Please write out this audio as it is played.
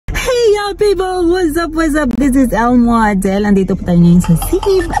mga people! What's up, what's up? This is El Model. Andito po tayo ngayon sa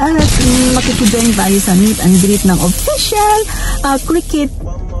Cebu at makikijoin tayo sa meet and greet ng official cricket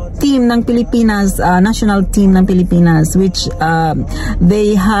team ng Pilipinas, national team ng Pilipinas, which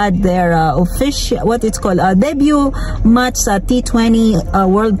they had their official, what it's called, debut match sa T20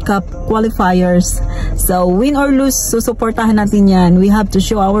 World Cup qualifiers. So win or lose, susuportahan natin yan. We have to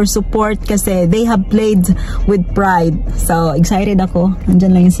show our support kasi they have played with pride. So excited ako.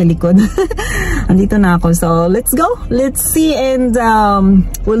 Nandyan lang yung sa likod. Andito na ako. So let's go. Let's see and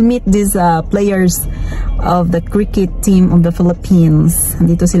we'll meet these players of the cricket team of the Philippines.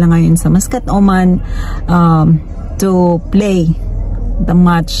 Andito sila ngayon sa Muscat, Oman to play the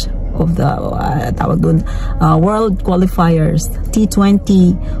match of the World Qualifiers,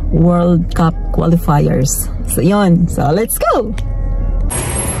 T20 World Cup Qualifiers. So yun. So let's go!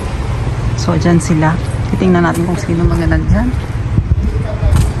 So dyan sila. Titingnan natin kung sino mga nandyan.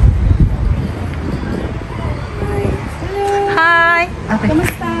 Hi! Okay.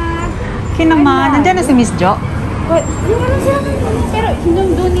 Kamusta? Naman. Nandiyan na si Miss Jo? Pero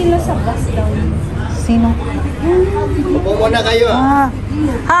hinundo nila sa bus daw. Sino? Upo muna kayo.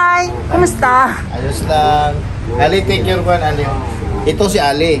 Hi! Kumusta? Ayos lang. Ali, take your one, Ali. Ito si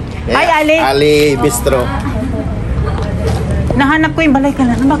Ali. Hi, Ali. Ali Bistro. Nahanap ko yung balay ka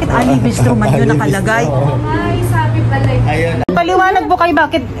lang. Bakit Ali Bistro man yun nakalagay? Ay, sabi balay. Ayun. Paliwanag po kayo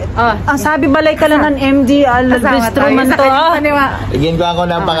bakit sabi balay ka lang ng MD Ali Bistro man to. Bigyan ko ako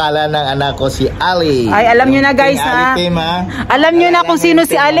ng pangalan ng anak ko si Ali. Ay, alam nyo na guys ha. Ali team, ha? Alam nyo na kung sino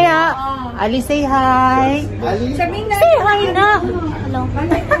si Ali ha. Ali, say hi. Ali. Say hi na. Hello.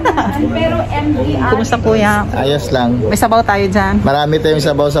 Pero MD. Kumusta kuya? Ayos lang. May sabaw tayo dyan. Marami tayong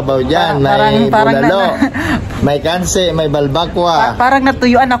sabaw-sabaw dyan. May bulalo, may kanse, may balbakwa. Parang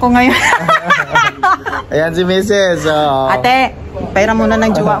natuyuan ako ngayon. Ayan si Mrs. So. Ate, pera muna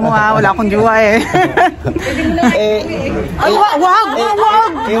ng jowa mo ha. Wala akong jowa eh. Wag!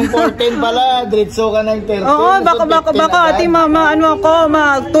 Yung 14 pala, diretso ka ng 13. Oo, baka ate mama, ano ako,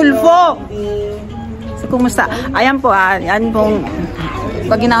 magtulfo. So, kumusta? Ayan po yan pong,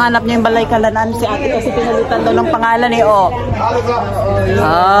 pag hinahanap niyo yung balay kalanan si ate kasi pinalitan daw ng pangalan eh, oh.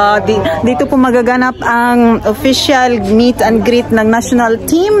 Dito po magaganap ang official meet and greet ng national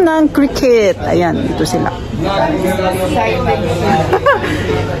team ng cricket. Ayan, dito sila.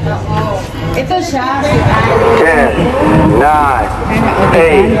 Ito siya. 10, 9,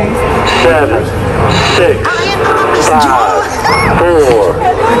 8, 7, 6, 5, 4,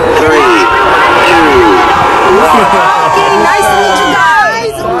 3, 2, 1. Okay, nice to meet you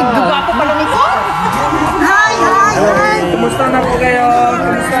guys! Gwapo pala nito. Hi! Kumusta na po kayo?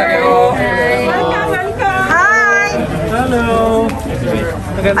 Kumusta kayo? Hi! Hello!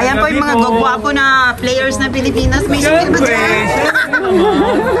 Ayan po yung mga gwapo na players ng Pilipinas. May sipil ba dyan?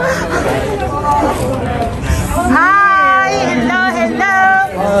 Hi! Hello!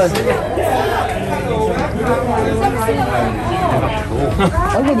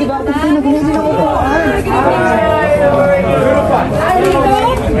 Okay, di ba ako pinag-inig ako po?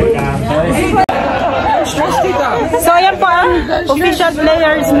 So, ayan po ang official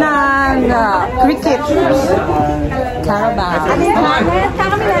players ng cricket. CARABAO.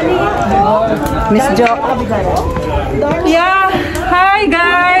 Miss Jo. Yeah, hi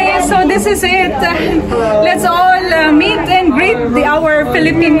guys. So this is it. Let's all meet and greet our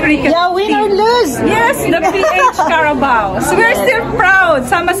Philippine cricket Yeah, win or lose. Yes, the PH CARABAO. So we're still proud.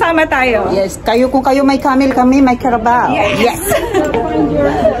 Sama-sama tayo. Yes, kung kayo may camel, kami may CARABAO. Yes.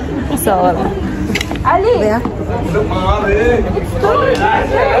 So, Ali. yeah.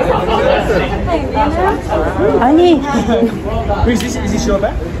 Ali. Is this your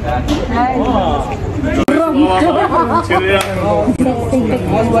bag?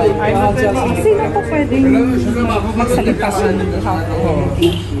 Sino po pwedeng magsalita sa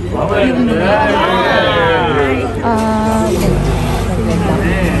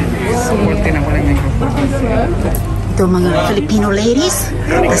Ito mga Filipino ladies.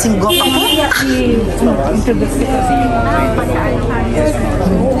 Kasing gopa po.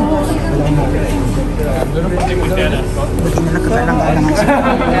 Buti na nakakalangan siya.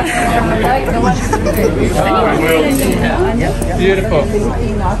 Beautiful.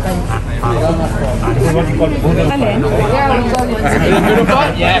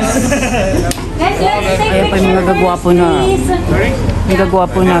 Yes. Ayan pa yung mga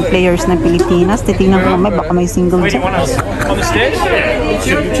gagwapo na players ng Pilipinas. Titingnan ko naman, baka may single dyan. On the stage?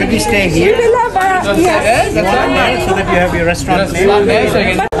 Should we stay here? Yes. So that you have your restaurant name?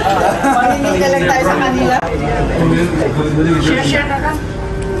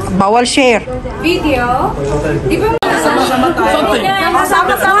 Bawal share. Video. Di ba? Sama-sama tayo.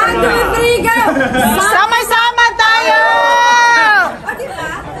 Sama-sama. 1, 2, 3. Sama-sama tayo!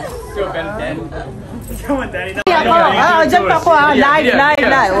 Diyan pa ako live.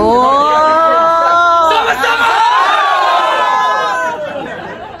 Oh! Sama-sama!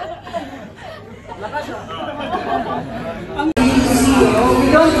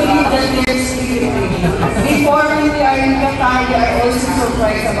 Before we are in Qatar, we are also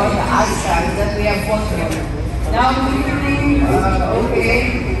surprised about the ASEAN that we have won together. Now,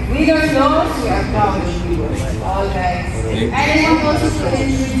 okay, we don't know, we are proud of you. All right. And I want also to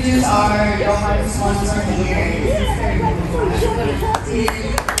introduce our local sponsor here.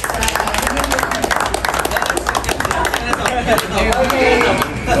 Okay,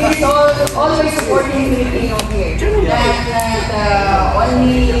 he's always supporting Filipino here. Not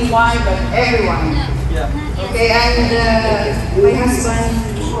only one, but everyone. Okay, and my husband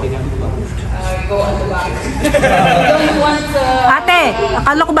go on the back. Don't want Ate,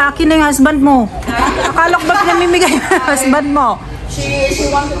 akala ko ba akin na yung husband mo? Akala ko ba pinamimigay yung husband mo? She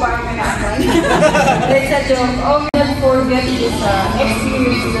wants to buy my husband. They said, oh, don't forget this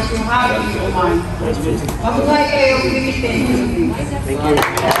experience that you have in Oman. Mabuhay kayo, Philippines. Thank you.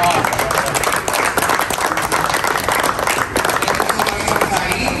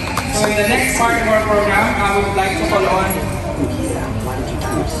 So in the next part of our program, I would like to call on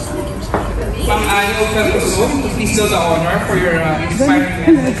Pang-Ani to please do the honor for your inspiring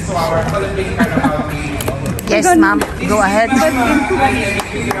message to our Philippine CARABAO team. Yes, ma'am. Go ahead.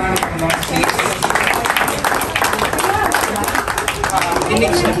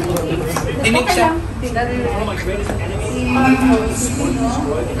 Dinig siya.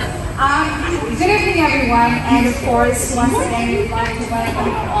 Good evening, everyone, and of course, once again, we'd like to welcome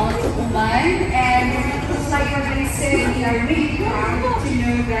you all to Oman. And like what I said, we are really proud to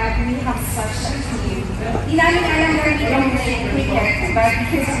know that we have such a team. Di namin alam where we can play cricket, but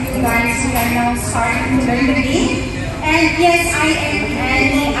because of you guys, we are now starting to learn the game. And yes, I am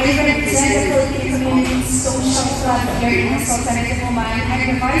Annie. I represent the Philippine Community Social Club here in Sultanate of Oman.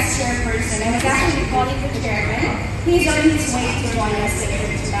 I'm the vice chairperson. I was actually calling the chairman. He's on his way to join us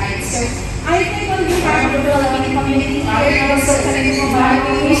later tonight. So I think on behalf of the Philippine community here in Sultanate of Oman,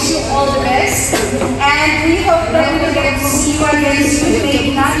 we wish you all the best. And we hope that we will get to see you again soon.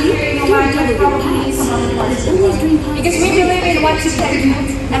 Maybe not here in Oman, but probably in some other parts of the world. Because we believe in what you can do.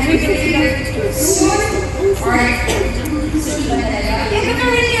 And we believe that soon, or in the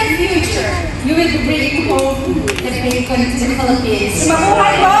very near future, you will bring home the bacon to the Philippines.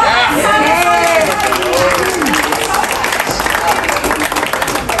 Mabuhay po!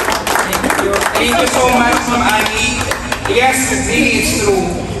 Thank you so much, Ma'am Annie. Yes, really, it's true.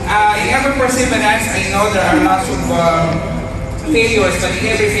 In every perseverance, I know there are lots of failures, but in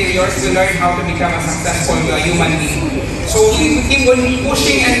every failure, we learn how to become a successful human being. So we keep on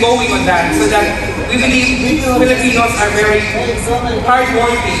pushing and going on that, so that we believe Filipinos are very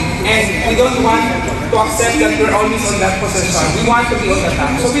hardworking, and we don't want to accept that we're always on that position. We want to be on the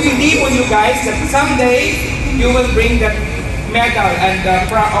top. So we believe on you guys that someday you will bring that medal and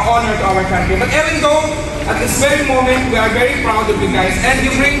honor to our country. But even though at this very moment we are very proud of you guys, and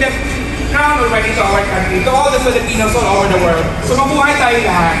you bring that crown already to our country, to all the Filipinos all over the world. So mabuhay tayo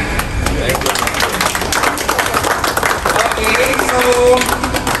lahat. Okay, so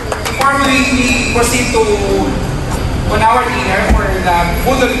before we proceed to on our dinner for the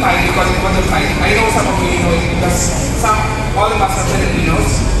budol fight, we call it budol fight. I know some of you know it because all of us are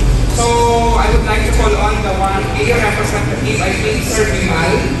Filipinos. So I would like to call on the one area representative, I think Sir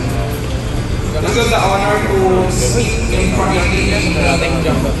Bimal. To do the honor to speak in front of the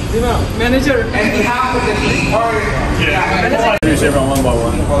manager and behalf of the team or introduce everyone one by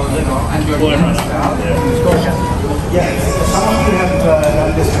one. Yes, some of you have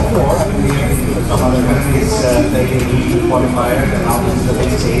done this before. Some other countries they do qualifiers, and now this is the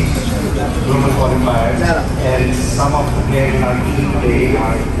big stage, global qualifiers. And some of the players in our team today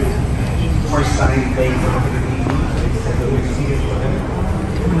are first time playing for the Philippines. It's a big experience for them.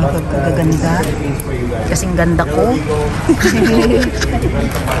 Gaganda. Kasing ganda ko.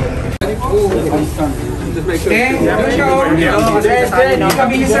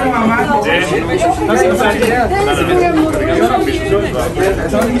 Pabilisan mo, Mama.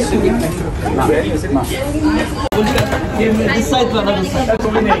 This side one, other side.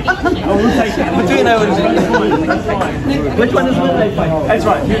 Between I will. Which one is winner? That's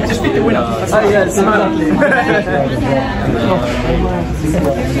right. You just pick the winner. Oh yes.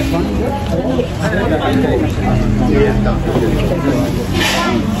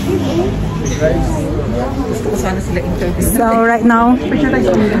 So right now,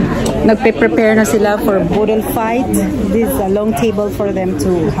 Nagpe-prepare na sila for boodle fight. This is a long table for them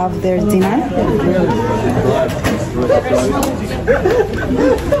to have their dinner.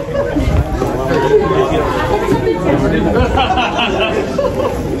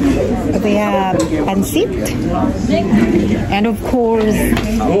 We have pancit and of course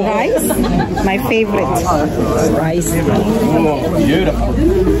rice, my favorite rice. Beautiful.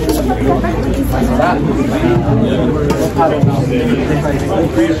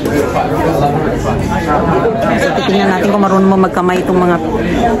 So titingnan natin kung marunong mo magkamay itong mga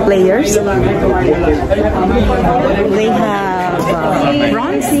players. They have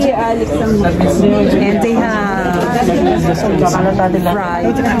prawns and they have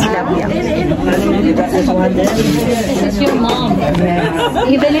fried tilapia. It's your mom.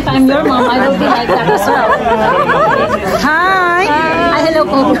 Even if I'm your mom, I will be like that as well. Hi! Hello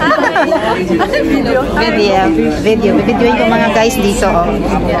po. Videoin ko mga guys dito.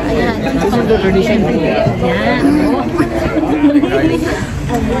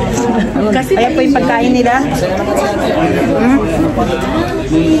 Ayan po yung pagkain nila.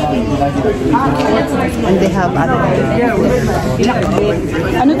 And they have ano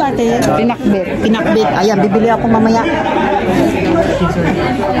tate? Pinakbet. Pinakbet. Ayan, bibili ako mamaya.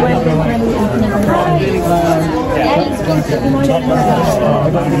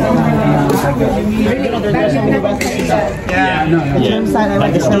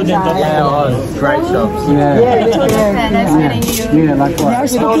 Like a student of fried shops. They are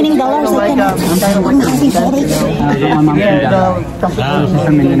speaking in dollars. Can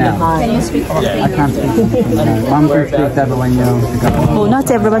you speak? I can't speak. Mom can speak that, but when you Oh,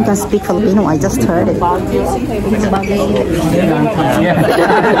 not everyone can speak Filipino. I just heard it.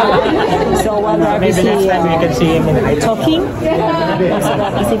 So while they're busy talking, also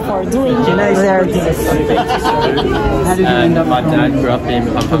they're busy for doing their business. My dad grew up in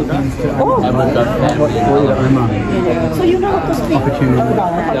Hong Kong. I moved up there. So you know how to speak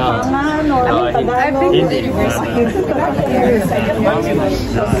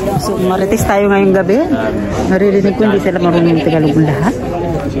So marites tayo ngayong gabi. Naririnig ko hindi sila marunong Tagalog lahat.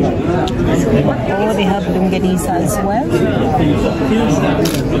 Oh, they have longganisa as well.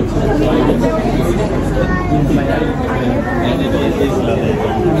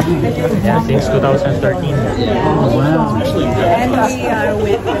 Yeah, since 2013. Wow. And we are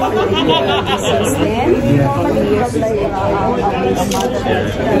with Filipinos then.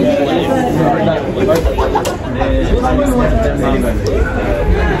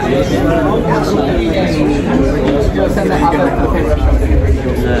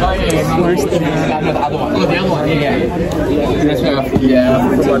 Worst thing.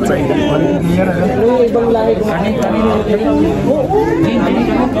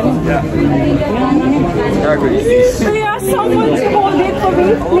 May I ask someone to hold it for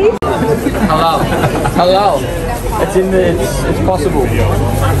me, please? Halal. Halal. It's possible.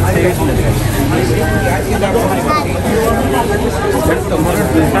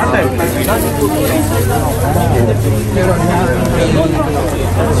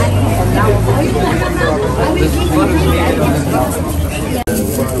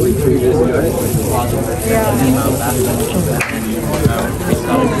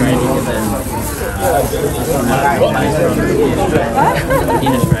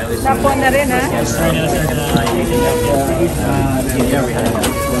 Napon na rin, ha?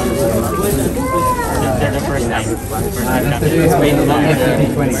 The first time.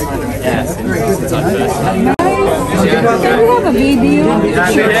 Yes. Can we have a video?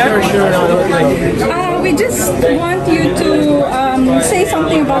 Sure. We just want you to say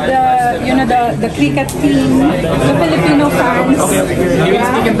something about the cricket team, the Filipino fans. You can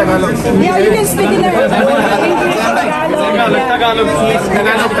speak in Tagalog. Yeah, you can speak in Tagalog.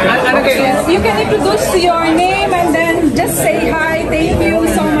 Yes, you can introduce your name and then just say hi, thank you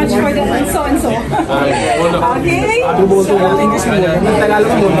so much for the and so and so. Okay?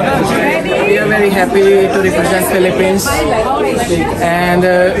 We are very happy to represent Philippines, and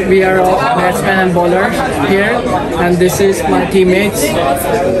we are all batsmen and bowler here, and this is my teammates.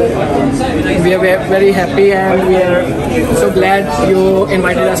 We are very happy and we are so glad you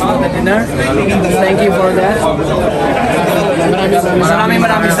invited us for the dinner. Thank you for that. Maraming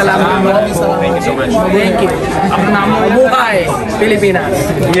salamat. Thank you so much. Thank you. Mabuhay, Pilipinas.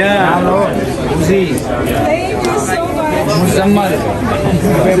 Yeah. Thank you so much. Musammal.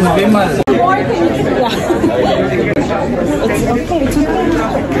 Bimal.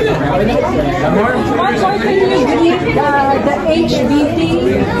 What more can you greet the HBT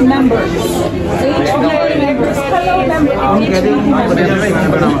members? HBT members. Hello members. HBT members.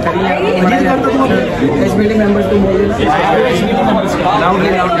 Guys, really remember to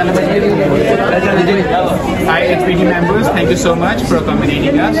Hi, T20 members. Thank you so much for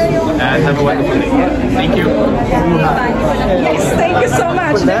accommodating us and have a wonderful day. Thank you. Yes, thank you so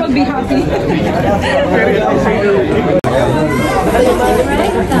much. They will be happy.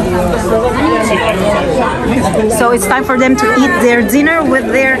 So it's time for them to eat their dinner with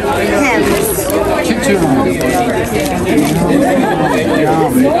their hands.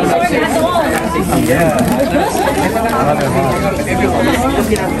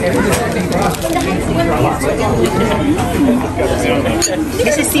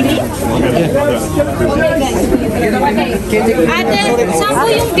 This is Sili? Ate, saan po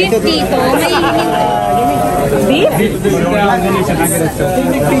yung beef dito? Beef?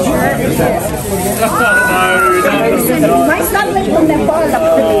 My son went to Nepal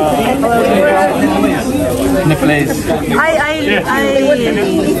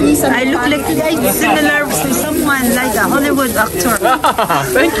I look like similar to someone like a Hollywood actor.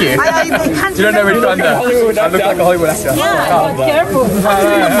 Thank you. I can't You don't know which one though. I look like a Hollywood actor. Yeah, careful. I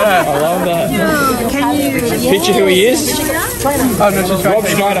love that. Can you Picture who he is? Oh no, she's Rob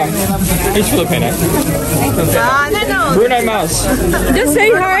Schneider. He's Filipino. no. Bruno Mars. Just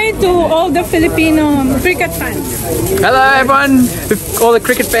say hi to all the Filipino cricket fans. Hello everyone, all the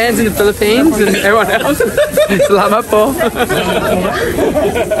cricket fans in the Philippines and everyone else. Salamat po.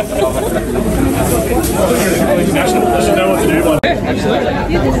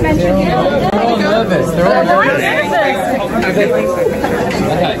 You just mentioned it. They're all nervous.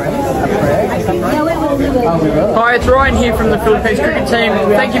 Hi, it's Ryan here from the Philippines cricket team.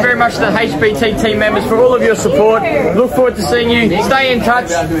 Thank you very much to the HPT team members for all of your support. Look forward to seeing you. Stay in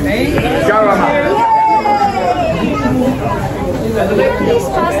touch. Go Oman.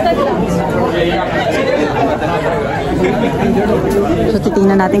 So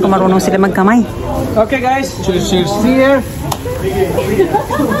titingnan natin kung marunong sila magkamay. Okay guys, cheers, cheers. See you.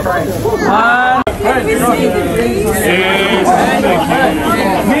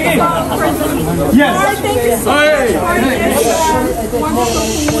 Yes. Thank you so much for this wonderful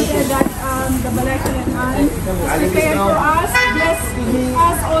food that the Balakalan prepared for us. Bless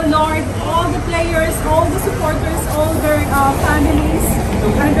us, oh Lord, all the players, all the supporters, all their families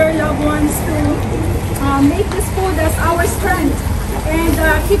and their loved ones to make this food as our strength and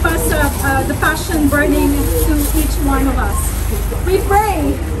keep us the passion burning to each one of us. We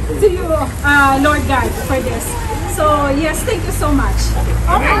pray to you, Lord God, for this. So yes, thank you so much.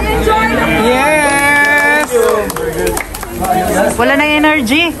 Okay, enjoy the food. Yes! Wala nang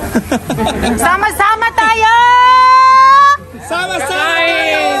energy. Sama-sama tayo! Sama-sama!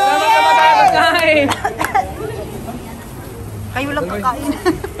 Kayo lang kakain.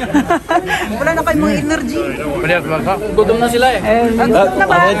 Wala na kayong mga energy. Gutom na sila eh. Gutom na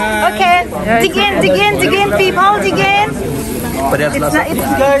ba? Okay. Dig in, people, dig in. It's not,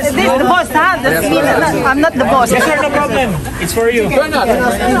 this is the boss, huh? That's me. I'm not the boss. Yes, sir, no problem. It's for you.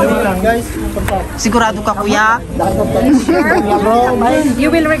 Sigurado ka, kuya? You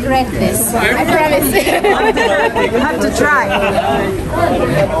will regret this. I promise. You have to try.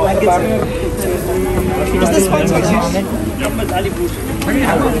 Is this sponsor?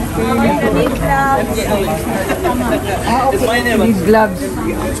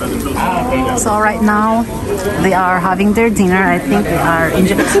 So right now they are having their dinner. I think they are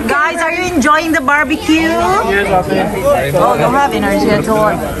enjoying. Guys, are you enjoying the barbecue? Oh, don't have energy at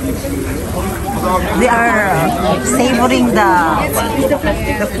all. They are savoring the food.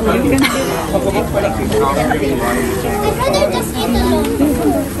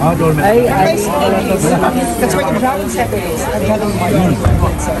 That's where the brown separates.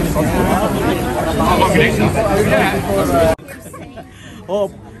 Oh,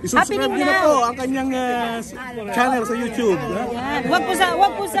 i-subscribe niyo na po ang kanyang channel sa YouTube. Wag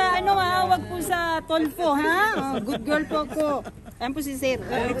po sa tolfo, ha? Good girl po ako. Ayan po si Sir.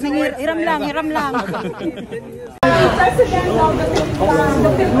 Hiram lang. President of the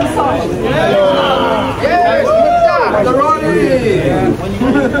Philippines.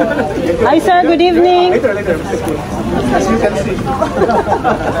 Hi sir, good evening. As you can see.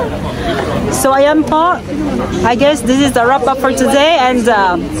 So ayan po. I guess this is the wrap up for today and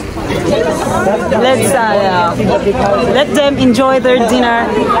let's let them enjoy their dinner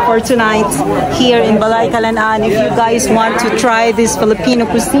for tonight here in Balay Kalanaan. If you guys want to try this Filipino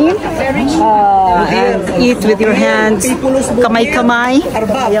cuisine and eat with your hands, kamay-kamay.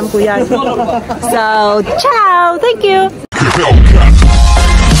 Ayan po yan. So, ciao! Thank you!